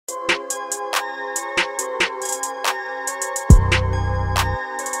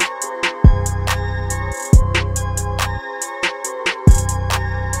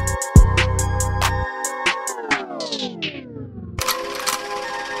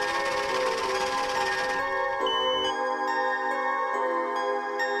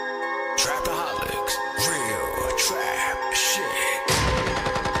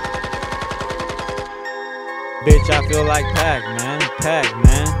Bitch, I feel like Pacman,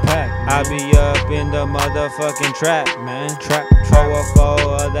 Pacman. I be up in the motherfucking trap, man. Throw a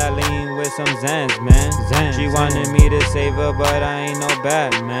foe of that lean with some Zans, man. She wanted me to save her, but I ain't no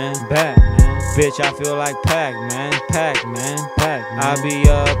Batman. Bitch, I feel like Pacman, Pacman. I be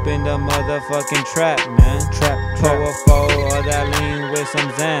up in the motherfucking trap, man. Throw a foe of that lean with some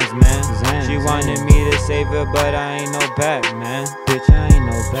Zans, man. She wanted me to save her, but I ain't no Batman. Bitch, I ain't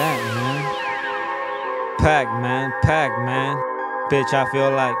no Batman. Pacman, Pacman. Bitch, I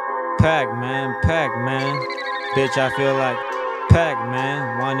feel like Pacman, Pacman. Bitch, I feel like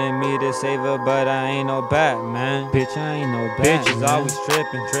Pacman. Wanted me to save her, but I ain't no Batman. Bitch, I ain't no Batman. Bitches always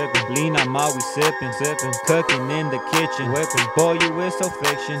trippin'. Lean, I'm always sippin'. Cooking in the kitchen, whippin'. Boy, you is so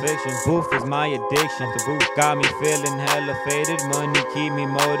fiction. Booth is my addiction. The booth got me feeling hella faded. Money keep me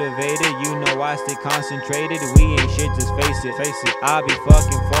motivated. You know I stay concentrated. We ain't shit, just face it. I be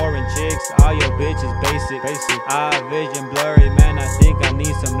fucking foreign chicks. All your bitches basic. I vision blurry, man. I think I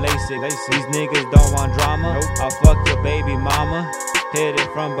need some LASIK. These niggas don't want drama. I'll fuck your baby mama. Hit it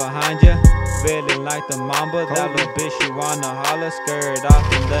from behind ya, feeling like the Mamba. That little bitch, you wanna holler, skirt off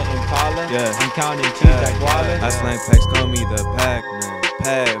in the Impala. I'm counting cheese like Waller. I slang packs, call me the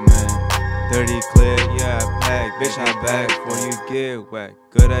Pacman. 30 clip, yeah, I pack. Bitch, I back before you get whacked.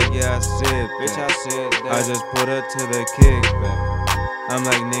 Good at, yeah, I sit back. Bitch, I said that. I just put her to the kickback. I'm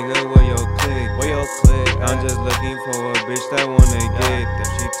like, nigga, where your click? I'm just looking for a bitch that wanna get that.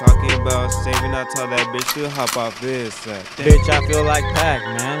 She talking about saving, I tell that bitch to hop off this. Bitch, I feel like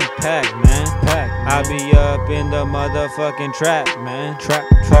Pacman, Pacman. I be up in the motherfucking trap, man.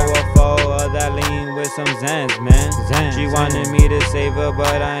 Throw a foe of that lean with some Zans, man. She wanted me to save her,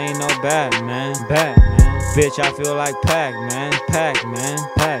 but I ain't no Batman. Bitch, I feel like Pacman, Pacman.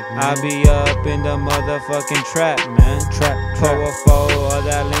 I be up in the motherfucking trap, man. Throw a foe of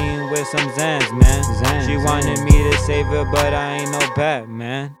that lean with some Zans, man. She wanted me to save her, but I ain't no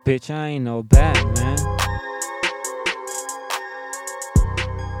Batman. Bitch, I ain't no Batman.